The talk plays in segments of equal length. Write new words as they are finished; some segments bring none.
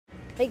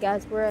Hey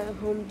guys, we're at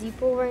Home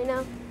Depot right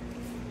now.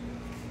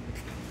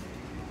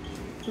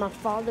 My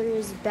father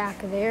is back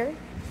there.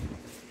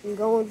 I'm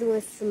going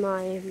with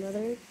my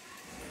mother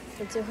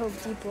into Home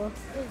Depot.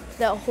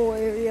 That whole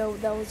area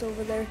that was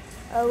over there.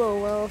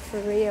 LOL,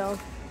 for real.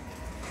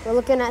 We're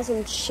looking at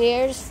some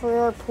chairs for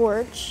our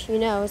porch. You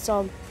know,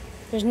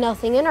 there's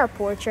nothing in our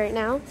porch right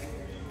now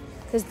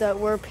because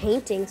we're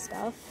painting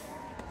stuff.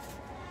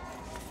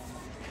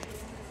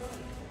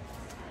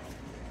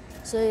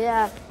 So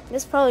yeah,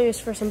 this probably is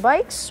for some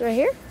bikes right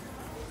here.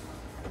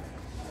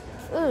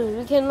 Ooh,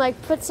 we can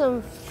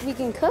we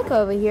can cook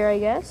over here, I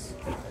guess.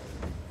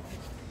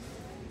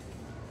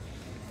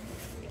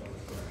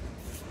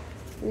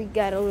 We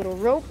got a little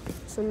rope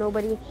so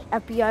nobody,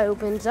 FBI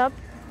opens up.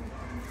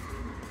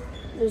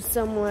 There's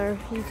somewhere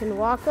you can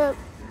walk up.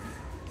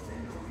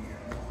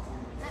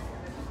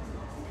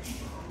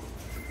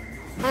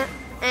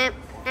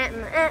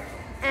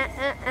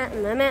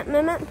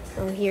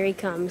 Oh, here he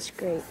comes,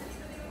 great.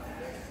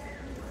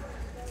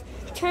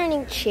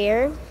 Turning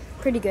chair,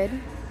 pretty good.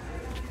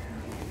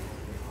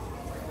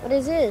 What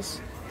is this?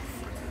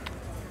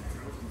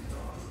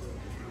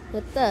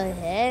 What the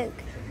heck?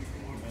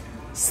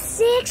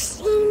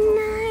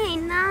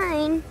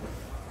 $69.9.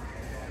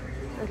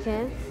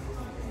 Okay.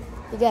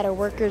 We got a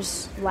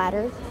worker's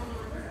ladder.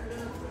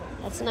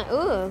 That's not.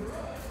 Ooh.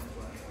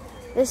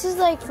 This is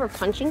like for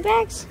punching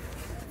bags?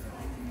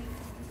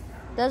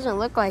 Doesn't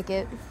look like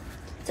it.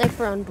 It's like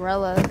for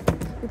umbrella.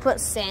 You put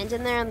sand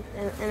in there,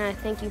 and I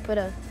think you put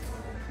a.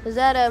 Is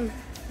that a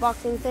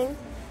boxing thing?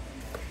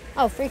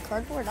 Oh, free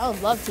cardboard. I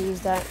would love to use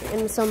that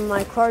in some of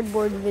my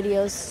cardboard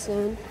videos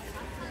soon.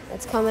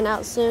 That's coming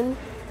out soon.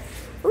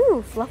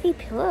 Ooh, fluffy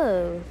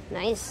pillow.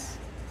 Nice.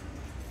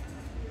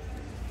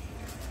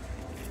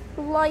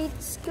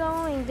 Lights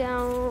going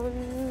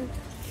down.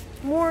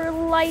 More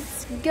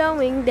lights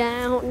going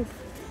down.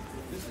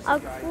 A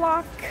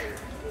clock.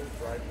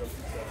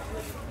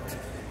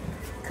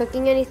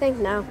 Cooking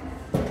anything? No.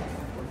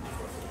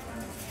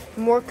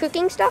 More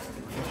cooking stuff?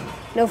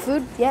 No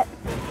food yet?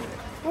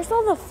 Where's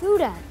all the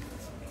food at?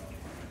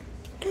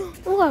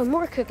 Oh,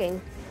 more cooking.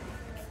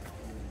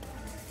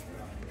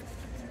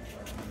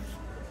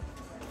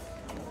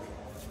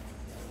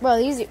 Bro,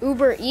 these are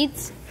Uber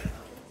Eats.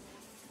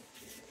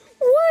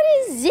 What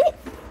is it?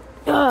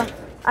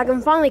 I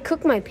can finally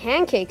cook my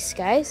pancakes,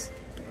 guys.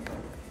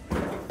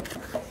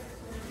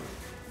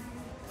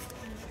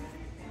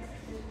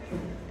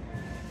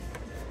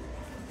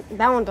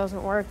 That one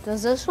doesn't work.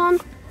 Does this one?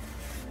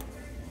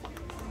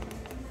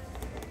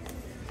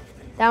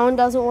 That one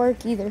doesn't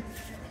work either.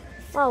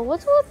 Wow,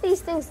 what's with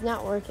these things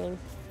not working?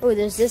 Oh,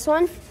 there's this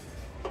one.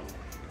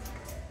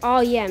 Oh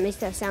yeah, it makes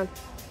that sound.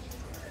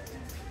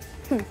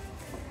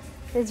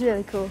 It's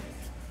really cool.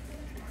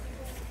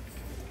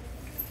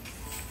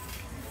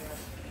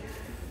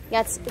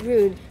 That's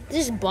rude.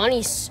 This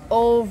bunny's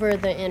over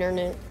the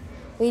internet.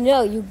 We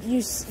know you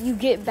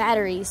get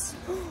batteries.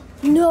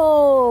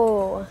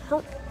 No,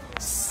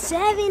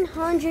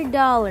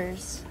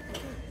 $700.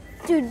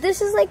 Dude,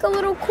 this is like a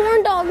little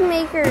corn dog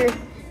maker.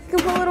 You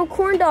can put little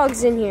corn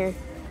dogs in here.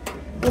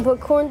 You can put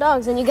corn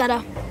dogs, and you got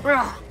a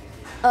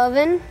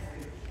oven.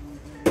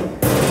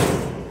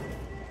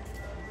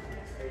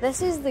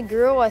 This is the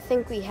grill I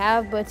think we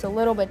have, but it's a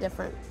little bit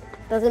different.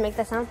 Doesn't make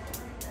that sound?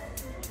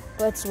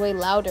 But it's way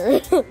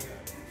louder.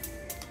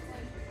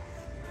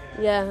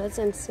 Yeah, that's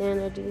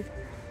insanity.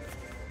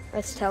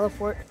 Let's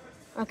teleport.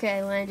 Okay,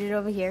 I landed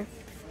over here.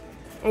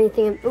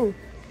 Anything? Ooh.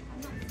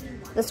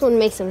 This one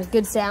makes some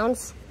good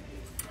sounds.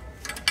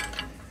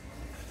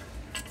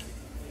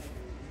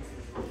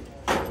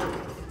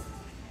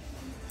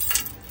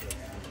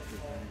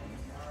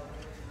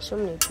 So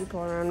many people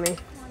around me.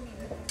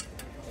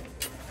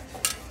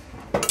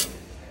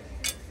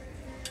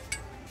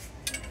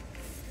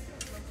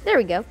 There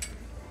we go.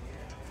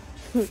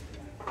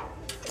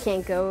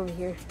 Can't go over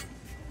here.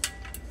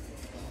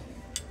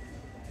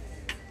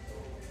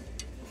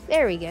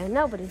 There we go.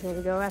 Nobody's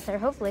gonna go out there,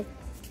 hopefully.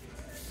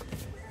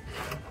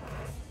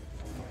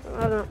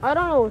 I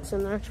don't know what's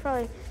in there. It's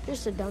probably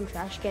just a dumb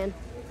trash can.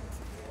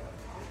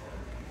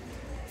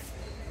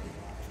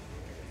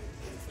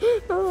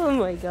 Oh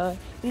my god.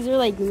 These are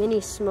like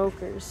mini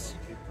smokers.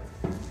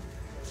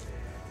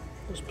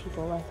 There's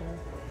people right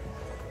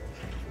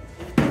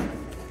there.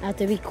 I have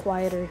to be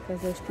quieter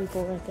because there's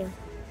people right there.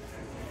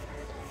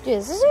 Dude,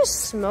 is this a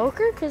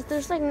smoker? Because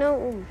there's like no...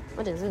 Ooh,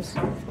 what is this?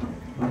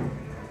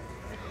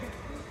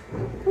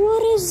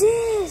 What is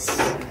this?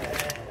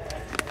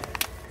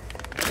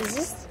 Is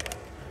this...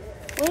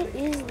 What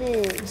is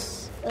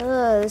this?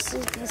 Ugh, this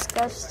is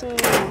disgusting.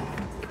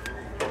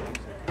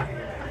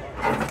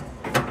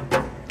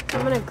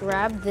 I'm gonna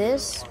grab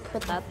this,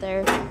 put that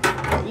there.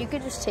 But you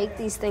could just take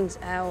these things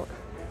out.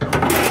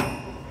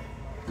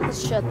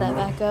 Let's shut that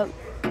back up.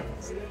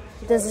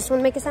 Does this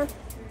one make a sound?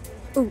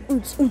 Ooh,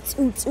 oots, oots,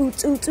 oots,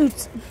 oots, oots,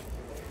 oots.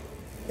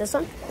 This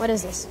one? What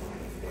is this?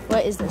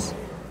 What is this?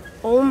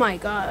 Oh my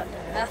god,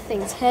 that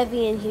thing's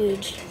heavy and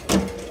huge.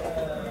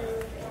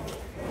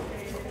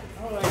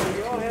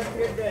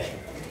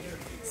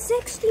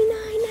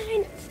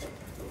 $69.9.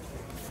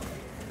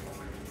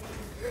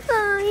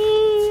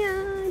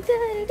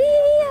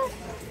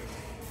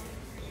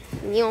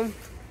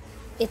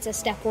 It's a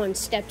step 1,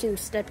 step 2,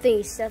 step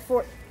 3, step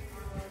 4.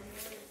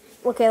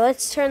 Okay,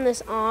 let's turn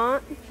this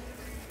on.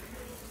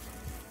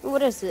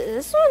 What is it?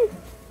 This one?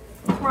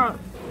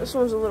 This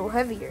one's a little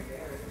heavier.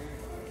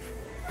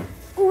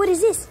 Oh, what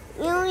is this?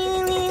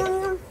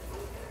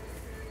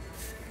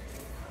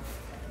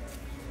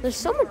 There's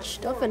so much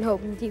stuff in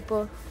Home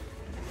Depot.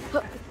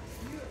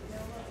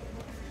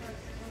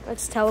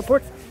 Let's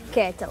teleport.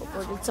 Okay, I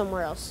teleported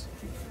somewhere else.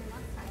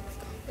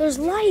 There's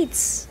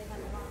lights.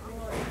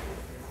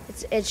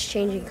 It's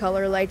changing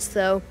color lights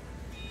though.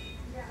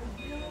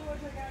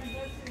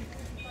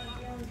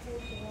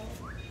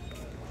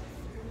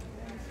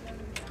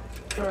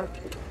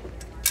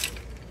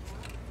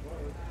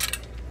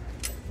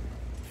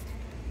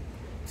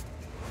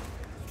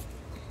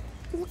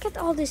 Look at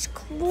all this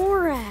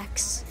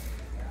Clorox.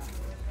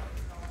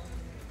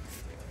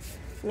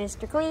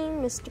 Mr.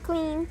 Clean, Mr.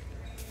 Clean.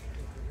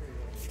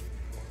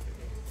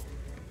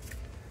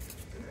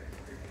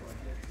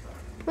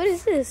 What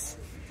is this?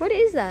 What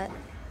is that?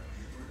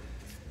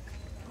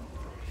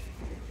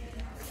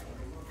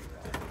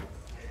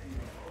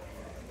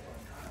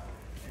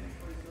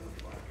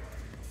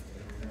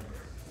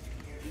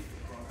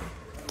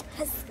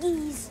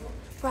 Huskies.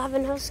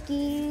 Robin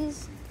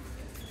Huskies.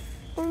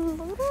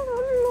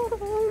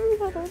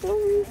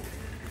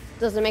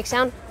 Does it make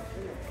sound?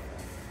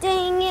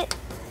 Dang it.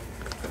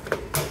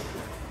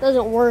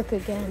 Doesn't work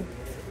again.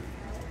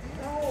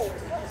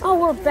 Oh,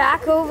 we're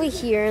back over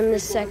here in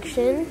this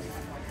section.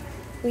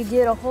 We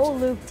did a whole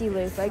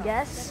loop-de-loop, I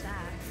guess.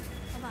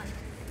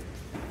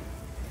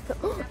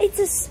 Oh,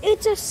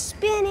 it's a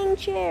spinning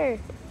chair.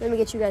 Let me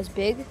get you guys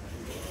big.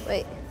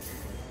 Wait.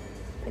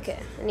 Okay,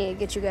 I need to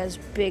get you guys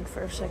big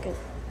for a second.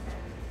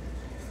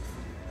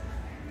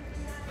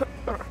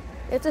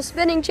 It's a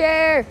spinning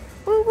chair.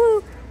 Woo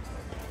woo.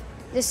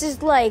 This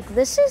is like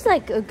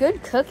a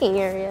good cooking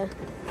area.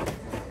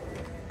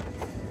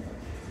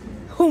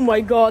 Oh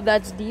my god,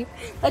 that's deep.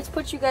 Let's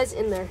put you guys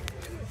in there.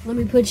 Let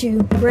me put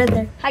you right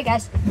there. Hi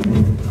guys.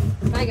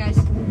 Hi guys.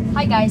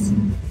 Hi guys.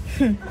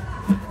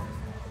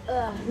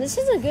 This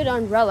is a good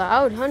umbrella.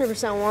 I would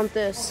 100% want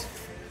this.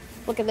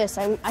 Look at this.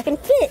 I can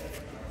fit.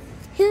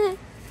 Ooh,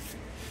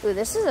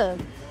 this is a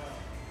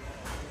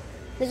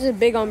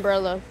big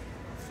umbrella.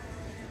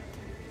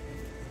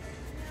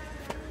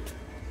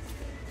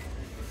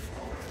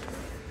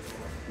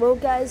 Well,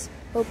 guys,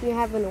 hope you're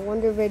having a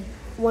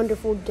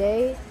wonderful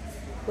day,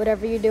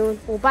 whatever you're doing.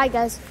 Well, bye,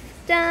 guys.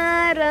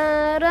 Da,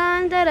 da,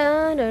 da, da,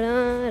 da, da,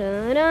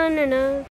 da, da, da, da.